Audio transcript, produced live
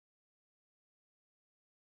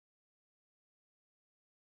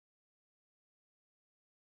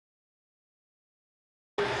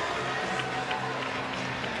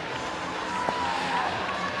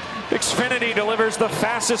Xfinity delivers the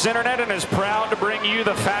fastest internet and is proud to bring you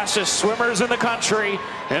the fastest swimmers in the country.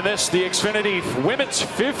 In this, the Xfinity Women's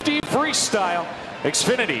 50 Freestyle.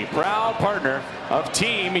 Xfinity, proud partner of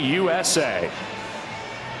Team USA.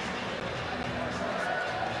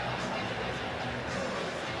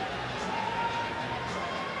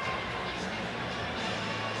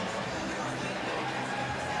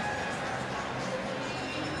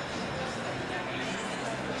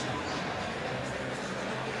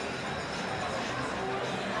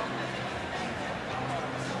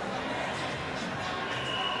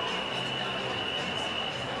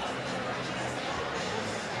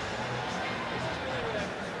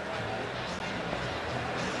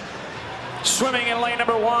 Swimming in lane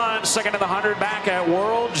number 1, second in the 100, back at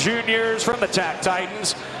World Juniors from the Tack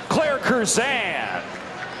Titans, Claire Curzan.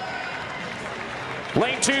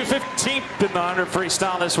 Lane 2, 15th in the 100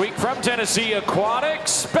 freestyle this week from Tennessee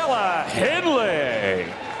Aquatics, Bella Hindley.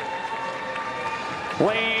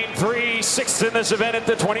 Lane 3, 6th in this event at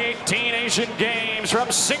the 2018 Asian Games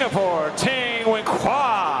from Singapore, Ting Wen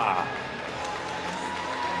Kwa.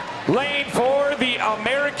 Lane 4, the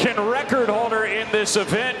American record holder in this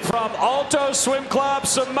event from Alto Swim Club,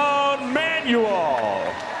 Simone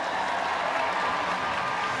Manuel.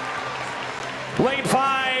 Lane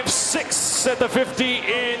 5, 6th at the 50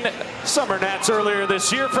 in Summer Nats earlier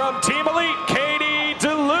this year from Team Elite, Katie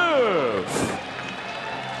DeLuve.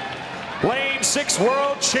 Lane 6,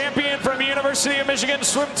 world champion from University of Michigan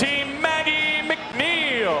swim team, Maggie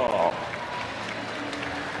McNeil.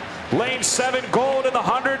 Lane 7, gold in the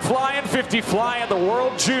 100 fly and 50 fly at the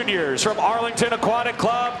World Juniors from Arlington Aquatic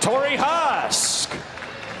Club, Tori Husk.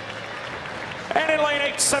 And in lane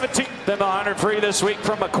 8, 17th in the 100 free this week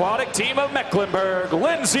from Aquatic Team of Mecklenburg,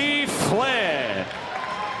 Lindsay Flynn.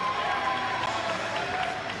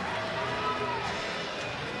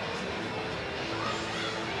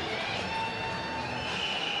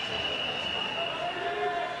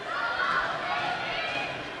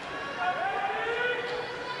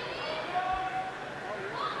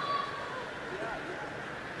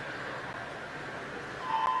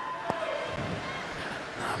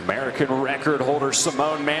 American record holder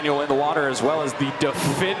Simone Manuel in the water, as well as the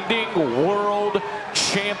defending world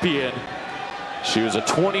champion. She was a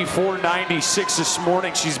 24.96 this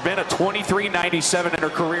morning. She's been a 23.97 in her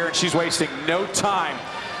career, and she's wasting no time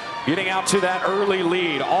getting out to that early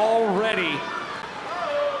lead. Already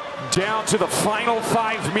down to the final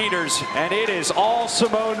 5 meters, and it is all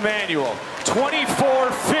Simone Manuel.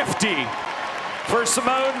 24.50 for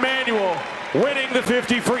Simone Manuel, winning the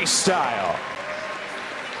 50 freestyle.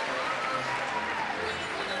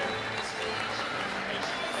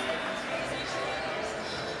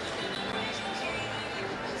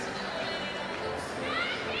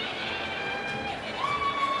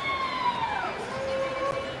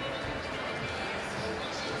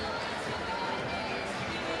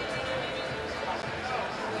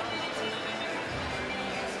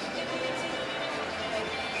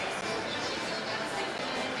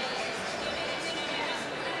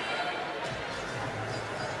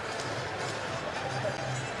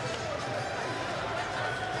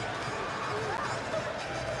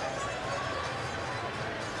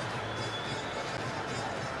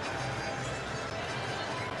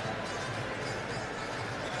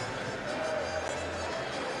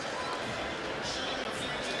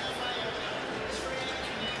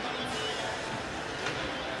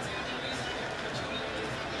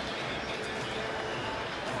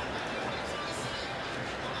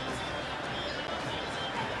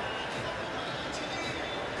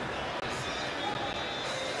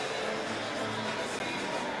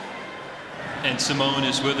 And Simone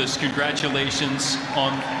is with us. Congratulations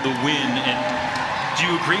on the win. And do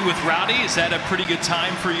you agree with Rowdy? Is that a pretty good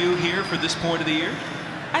time for you here for this point of the year?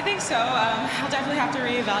 I think so. I'll definitely have to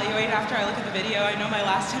reevaluate after I look at the video. I know my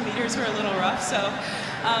last 10 meters were a little rough, so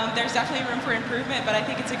there's definitely room for improvement, but I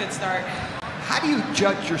think it's a good start. How do you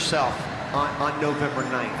judge yourself on November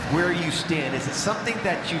 9th? Where you stand? Is it something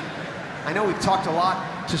that I know we've talked a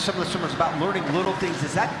lot to some of the swimmers about learning little things.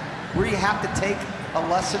 Is that where you have to take a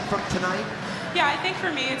lesson from tonight? Yeah, I think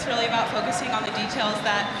for me it's really about focusing on the details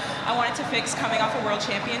that I wanted to fix coming off of World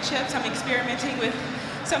Championships. I'm experimenting with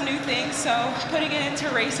some new things, so putting it into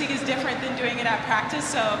racing is different than doing it at practice,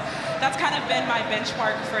 so that's kind of been my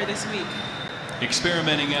benchmark for this week.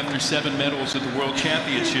 Experimenting after 7 medals at the World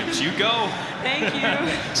Championships. You go. Thank you.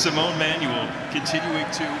 Simone Manuel continuing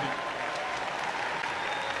to